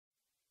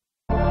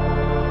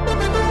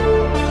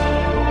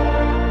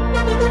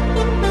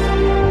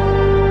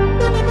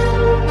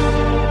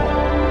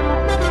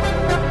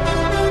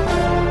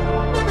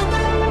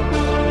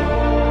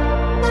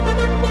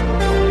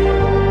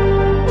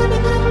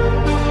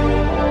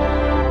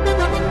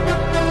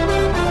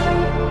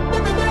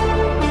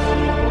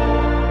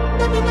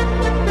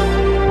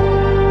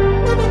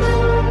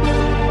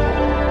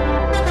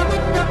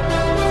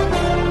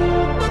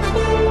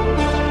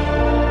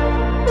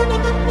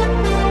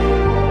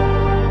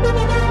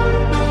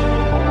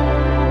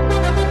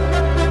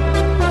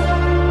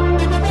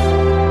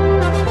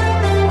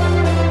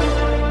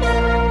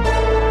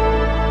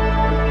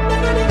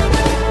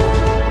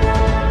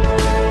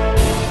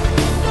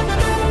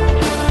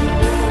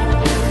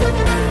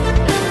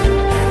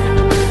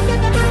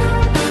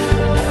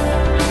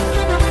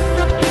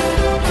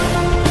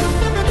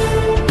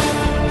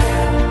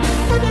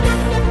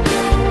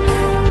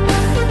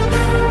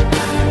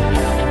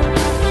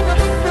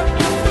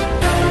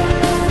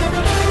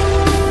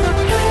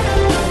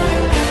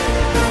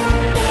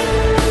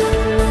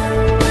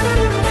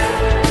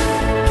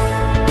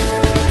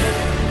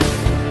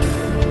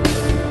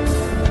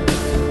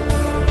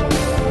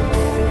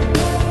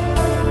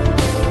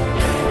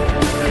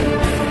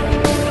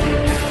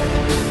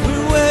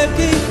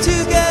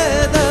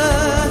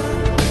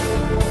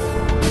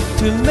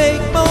to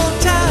make more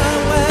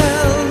time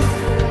well,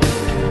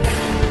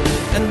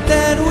 and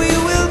then we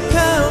will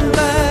come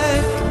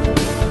back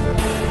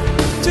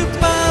to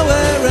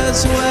power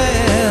as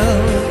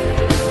well.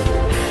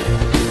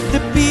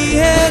 The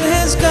behead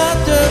has got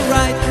the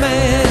right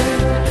man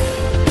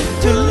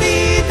to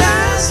lead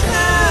us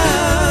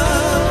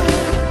now.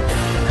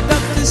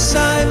 Dr.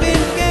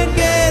 Simon can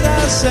get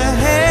us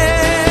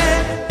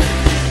ahead.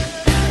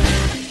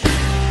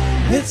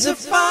 It's a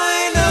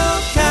final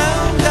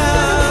countdown.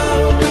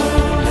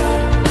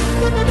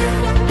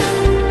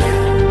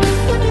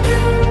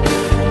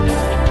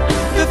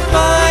 The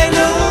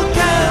final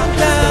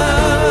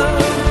countdown.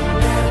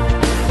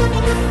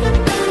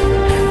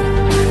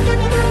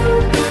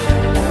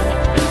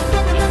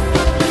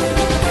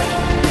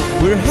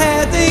 We're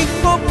heading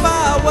for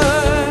power,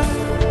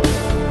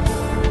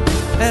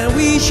 and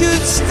we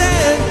should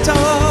stand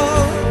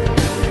tall,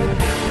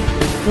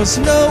 'cause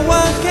no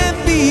one can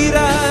beat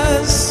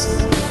us.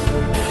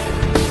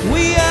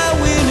 We are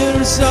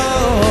winners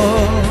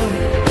all,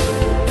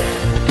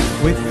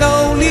 with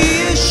only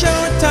a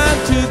short time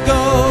to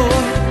go.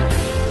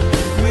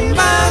 We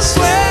must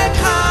work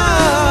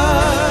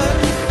hard.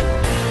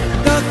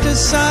 Dr.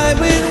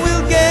 Simon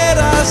will get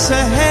us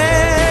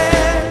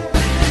ahead.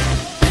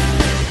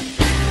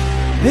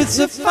 It's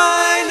a fight.